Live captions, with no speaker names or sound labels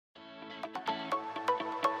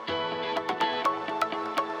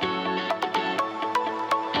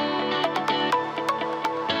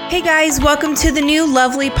Hey guys, welcome to the new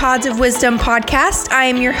Lovely Pods of Wisdom podcast. I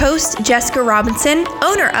am your host, Jessica Robinson,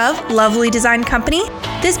 owner of Lovely Design Company.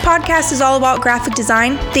 This podcast is all about graphic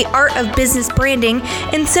design, the art of business branding,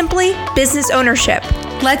 and simply business ownership.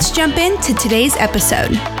 Let's jump into today's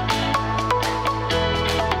episode.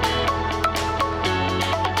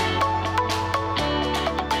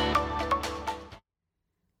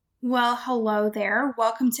 Well, hello there.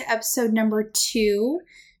 Welcome to episode number 2.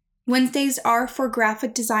 Wednesdays are for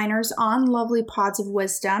graphic designers on Lovely Pods of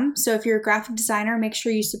Wisdom. So if you're a graphic designer, make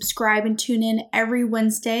sure you subscribe and tune in every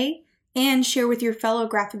Wednesday and share with your fellow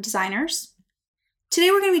graphic designers.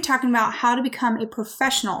 Today we're going to be talking about how to become a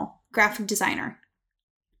professional graphic designer.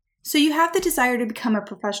 So you have the desire to become a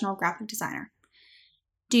professional graphic designer.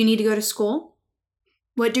 Do you need to go to school?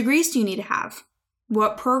 What degrees do you need to have?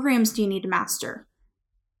 What programs do you need to master?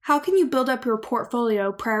 How can you build up your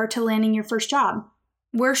portfolio prior to landing your first job?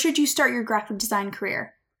 Where should you start your graphic design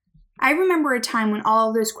career? I remember a time when all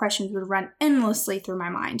of those questions would run endlessly through my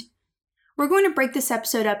mind. We're going to break this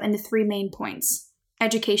episode up into 3 main points: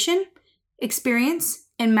 education, experience,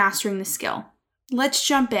 and mastering the skill. Let's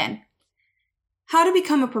jump in. How to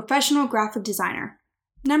become a professional graphic designer.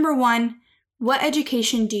 Number 1, what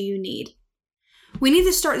education do you need? We need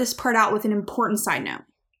to start this part out with an important side note.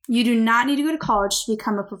 You do not need to go to college to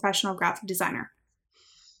become a professional graphic designer.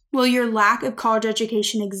 Will your lack of college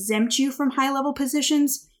education exempt you from high-level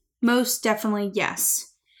positions? Most definitely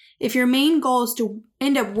yes. If your main goal is to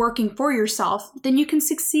end up working for yourself, then you can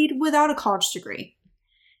succeed without a college degree.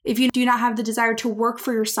 If you do not have the desire to work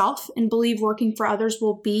for yourself and believe working for others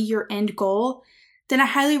will be your end goal, then I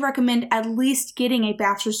highly recommend at least getting a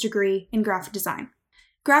bachelor's degree in graphic design.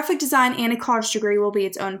 Graphic design and a college degree will be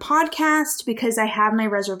its own podcast because I have my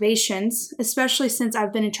reservations, especially since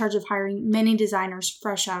I've been in charge of hiring many designers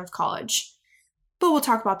fresh out of college. But we'll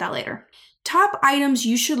talk about that later. Top items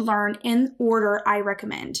you should learn in order I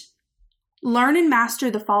recommend. Learn and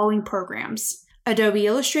master the following programs: Adobe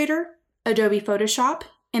Illustrator, Adobe Photoshop,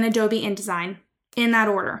 and Adobe InDesign, in that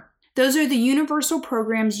order. Those are the universal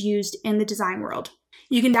programs used in the design world.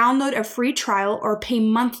 You can download a free trial or pay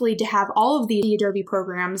monthly to have all of the Adobe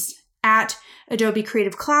programs at Adobe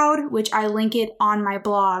Creative Cloud, which I link it on my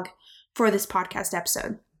blog for this podcast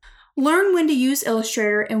episode. Learn when to use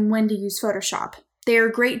Illustrator and when to use Photoshop. They are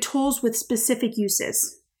great tools with specific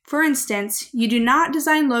uses. For instance, you do not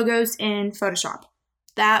design logos in Photoshop.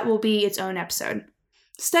 That will be its own episode.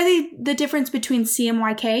 Study the difference between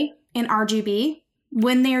CMYK and RGB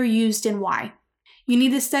when they are used and why. You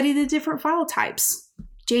need to study the different file types: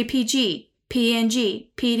 JPG,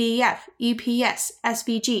 PNG, PDF, EPS,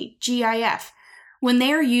 SVG, GIF, when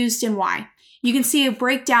they are used and why. You can see a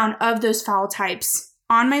breakdown of those file types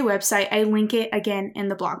on my website. I link it again in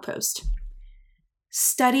the blog post.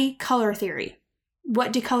 Study color theory.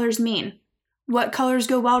 What do colors mean? What colors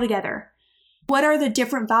go well together? What are the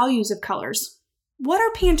different values of colors? What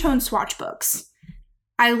are Pantone swatch books?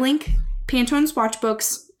 I link Pantone swatch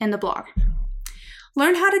books in the blog.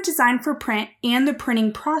 Learn how to design for print and the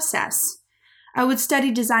printing process. I would study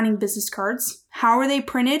designing business cards, how are they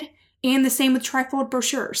printed, and the same with trifold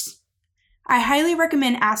brochures. I highly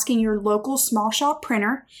recommend asking your local small shop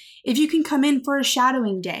printer if you can come in for a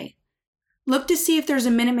shadowing day. Look to see if there's a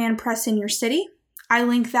Minuteman press in your city. I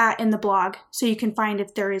link that in the blog so you can find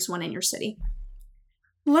if there is one in your city.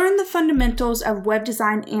 Learn the fundamentals of web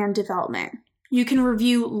design and development. You can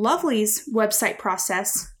review Lovely's website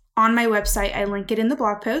process on my website. I link it in the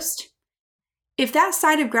blog post. If that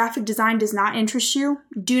side of graphic design does not interest you,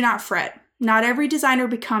 do not fret. Not every designer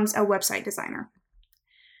becomes a website designer.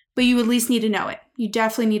 But you at least need to know it. You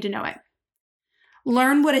definitely need to know it.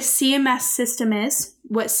 Learn what a CMS system is,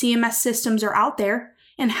 what CMS systems are out there,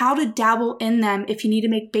 and how to dabble in them if you need to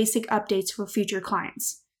make basic updates for future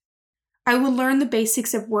clients. I will learn the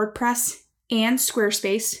basics of WordPress and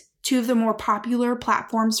Squarespace, 2 of the more popular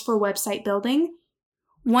platforms for website building.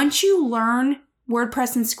 Once you learn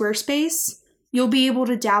WordPress and Squarespace, you'll be able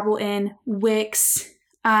to dabble in Wix,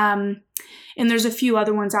 and there's a few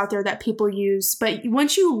other ones out there that people use. But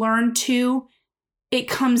once you learn 2, it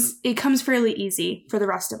comes fairly easy for the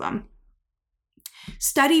rest of them.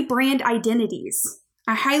 Study brand identities.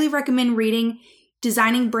 I highly recommend reading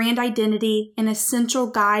Designing Brand Identity, an essential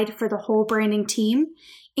guide for the whole branding team,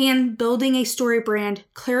 and Building a Story Brand,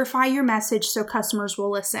 clarify your message so customers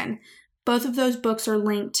will listen. Both of those books are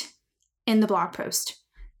linked in the blog post.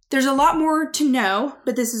 There's a lot more to know,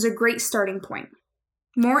 but this is a great starting point.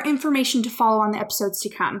 More information to follow on the episodes to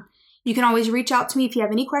come. You can always reach out to me if you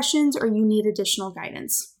have any questions or you need additional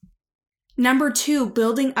guidance. Number 2,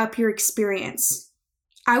 building up your experience.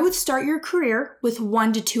 I would start your career with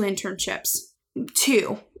 1 to 2 internships.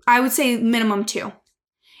 2. I would say minimum 2.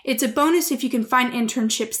 It's a bonus if you can find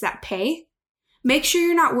internships that pay. Make sure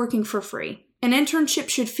you're not working for free. An internship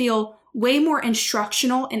should feel way more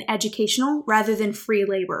instructional and educational rather than free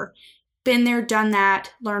labor. Been there, done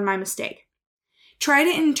that, learn my mistake. Try to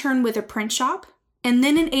intern with a print shop and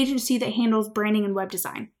then an agency that handles branding and web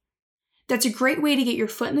design. That's a great way to get your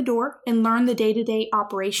foot in the door and learn the day-to-day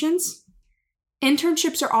operations.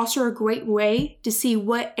 Internships are also a great way to see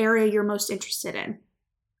what area you're most interested in.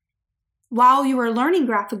 While you are learning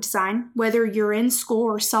graphic design, whether you're in school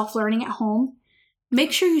or self-learning at home,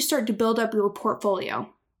 make sure you start to build up your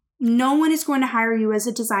portfolio. No one is going to hire you as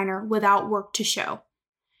a designer without work to show.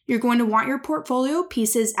 You're going to want your portfolio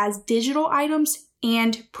pieces as digital items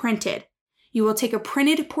and printed. You will take a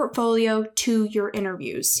printed portfolio to your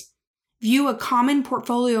interviews. View a common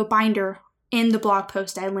portfolio binder in the blog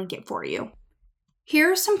post. I link it for you.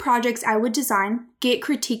 Here are some projects I would design, get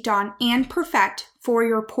critiqued on, and perfect for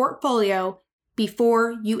your portfolio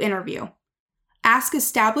before you interview. Ask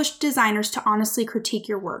established designers to honestly critique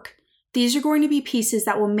your work. These are going to be pieces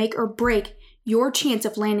that will make or break your chance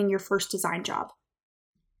of landing your first design job.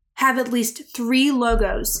 Have at least 3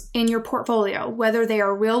 logos in your portfolio, whether they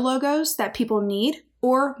are real logos that people need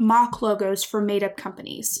or mock logos for made-up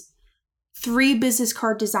companies. 3 business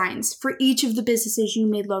card designs for each of the businesses you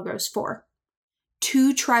made logos for.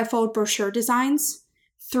 2 trifold brochure designs.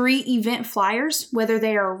 3 event flyers, whether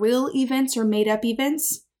they are real events or made-up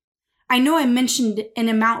events. I know I mentioned an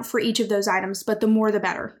amount for each of those items, but the more the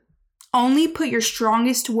better. Only put your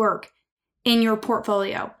strongest work in your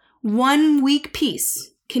portfolio. 1 weak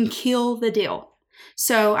piece can kill the deal.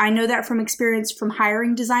 So I know that from experience from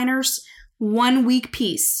hiring designers. 1 weak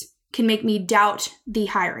piece can make me doubt the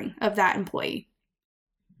hiring of that employee.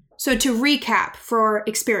 So to recap for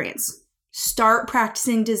experience, start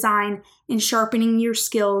practicing design and sharpening your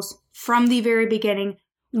skills from the very beginning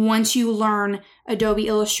once you learn Adobe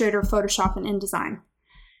Illustrator, Photoshop, and InDesign.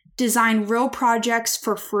 Design real projects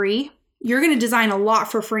for free. You're going to design a lot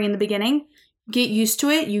for free in the beginning. Get used to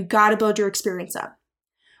it. You got to build your experience up.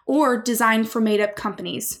 Or design for made-up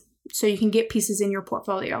companies so you can get pieces in your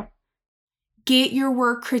portfolio. Get your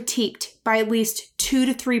work critiqued by at least 2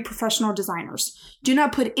 to 3 professional designers. Do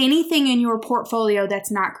not put anything in your portfolio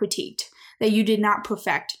that's not critiqued, that you did not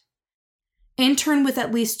perfect. Intern with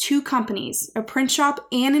at least 2 companies, a print shop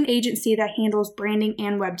and an agency that handles branding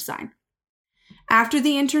and web design. After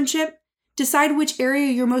the internship, decide which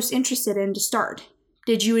area you're most interested in to start.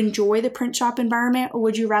 Did you enjoy the print shop environment, or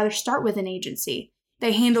would you rather start with an agency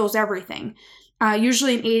that handles everything?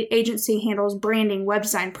 Usually an agency handles branding, web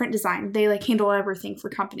design, print design. They handle everything for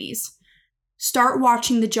companies. Start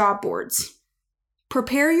watching the job boards.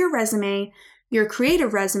 Prepare your resume, your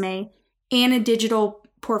creative resume, and a digital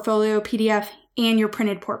portfolio PDF and your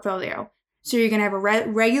printed portfolio. So you're going to have a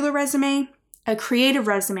regular resume, a creative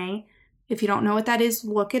resume. If you don't know what that is,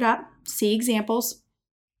 look it up, see examples.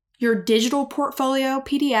 Your digital portfolio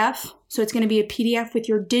PDF. So it's going to be a PDF with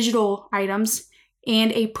your digital items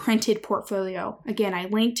and a printed portfolio. Again, I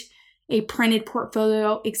linked a printed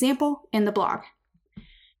portfolio example in the blog.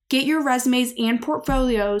 Get your resumes and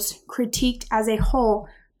portfolios critiqued as a whole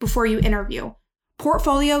before you interview.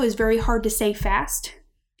 Portfolio is very hard to say fast,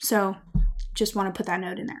 so just want to put that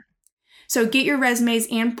note in there. So get your resumes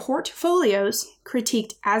and portfolios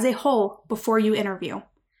critiqued as a whole before you interview.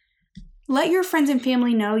 Let your friends and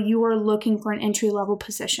family know you are looking for an entry-level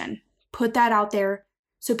position. Put that out there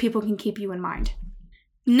so people can keep you in mind.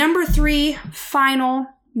 Number 3, final,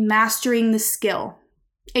 mastering the skill.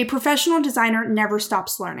 A professional designer never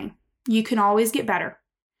stops learning. You can always get better.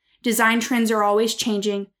 Design trends are always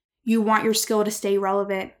changing. You want your skill to stay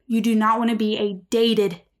relevant. You do not want to be a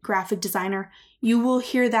dated graphic designer. You will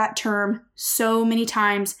hear that term so many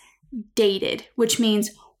times, dated, which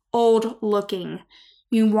means old looking.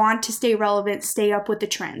 You want to stay relevant, stay up with the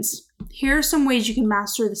trends. Here are some ways you can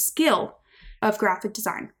master the skill of graphic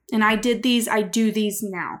design. And I do these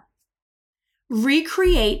now.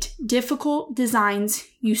 Recreate difficult designs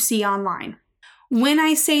you see online. When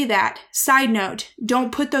I say that, side note,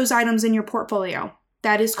 don't put those items in your portfolio.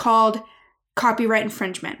 That is called copyright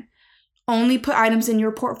infringement. Only put items in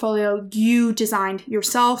your portfolio you designed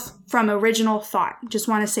yourself from original thought. Just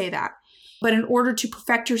want to say that. But in order to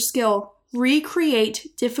perfect your skill, recreate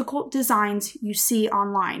difficult designs you see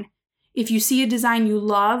online. If you see a design you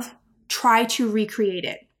love, try to recreate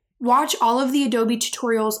it. Watch all of the Adobe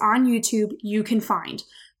tutorials on YouTube you can find.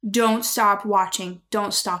 Don't stop watching.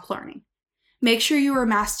 Don't stop learning. Make sure you are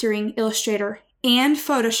mastering Illustrator and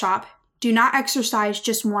Photoshop. Do not exercise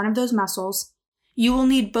just one of those muscles. You will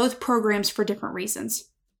need both programs for different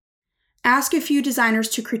reasons. Ask a few designers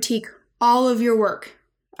to critique all of your work.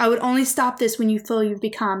 I would only stop this when you feel you've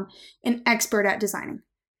become an expert at designing.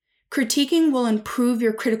 Critiquing will improve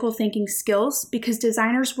your critical thinking skills because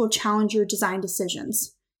designers will challenge your design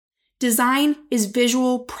decisions. Design is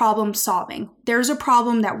visual problem solving. There's a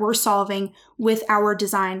problem that we're solving with our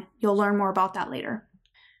design. You'll learn more about that later.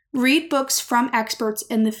 Read books from experts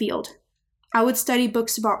in the field. I would study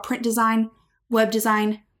books about print design, web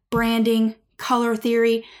design, branding, color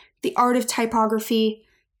theory, the art of typography.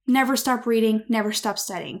 Never stop reading, never stop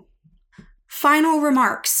studying. Final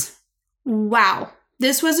remarks. Wow,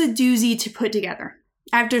 this was a doozy to put together.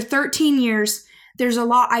 After 13 years, there's a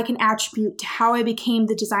lot I can attribute to how I became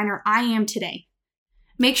the designer I am today.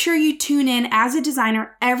 Make sure you tune in as a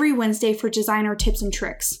designer every Wednesday for designer tips and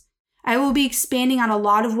tricks. I will be expanding on a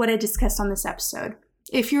lot of what I discussed on this episode.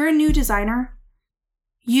 If you're a new designer,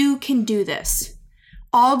 you can do this.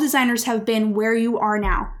 All designers have been where you are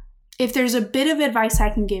now. If there's a bit of advice I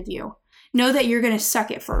can give you, know that you're going to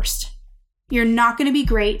suck at first. You're not going to be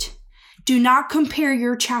great. Do not compare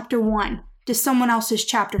your chapter 1 to someone else's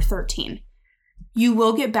chapter 13. You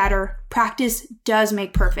will get better. Practice does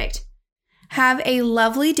make perfect. Have a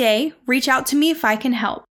lovely day. Reach out to me if I can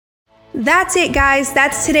help. That's it, guys.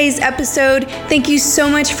 That's today's episode. Thank you so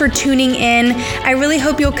much for tuning in. I really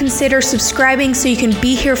hope you'll consider subscribing so you can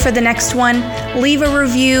be here for the next one. Leave a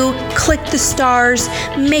review, click the stars,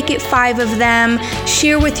 make it 5 of them,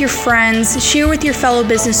 share with your friends, share with your fellow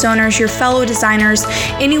business owners, your fellow designers,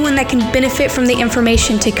 anyone that can benefit from the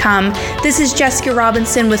information to come. This is Jessica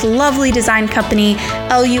Robinson with Lovely Design Company,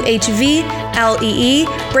 LUHVLEE,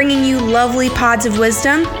 bringing you lovely pods of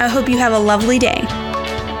wisdom. I hope you have a lovely day.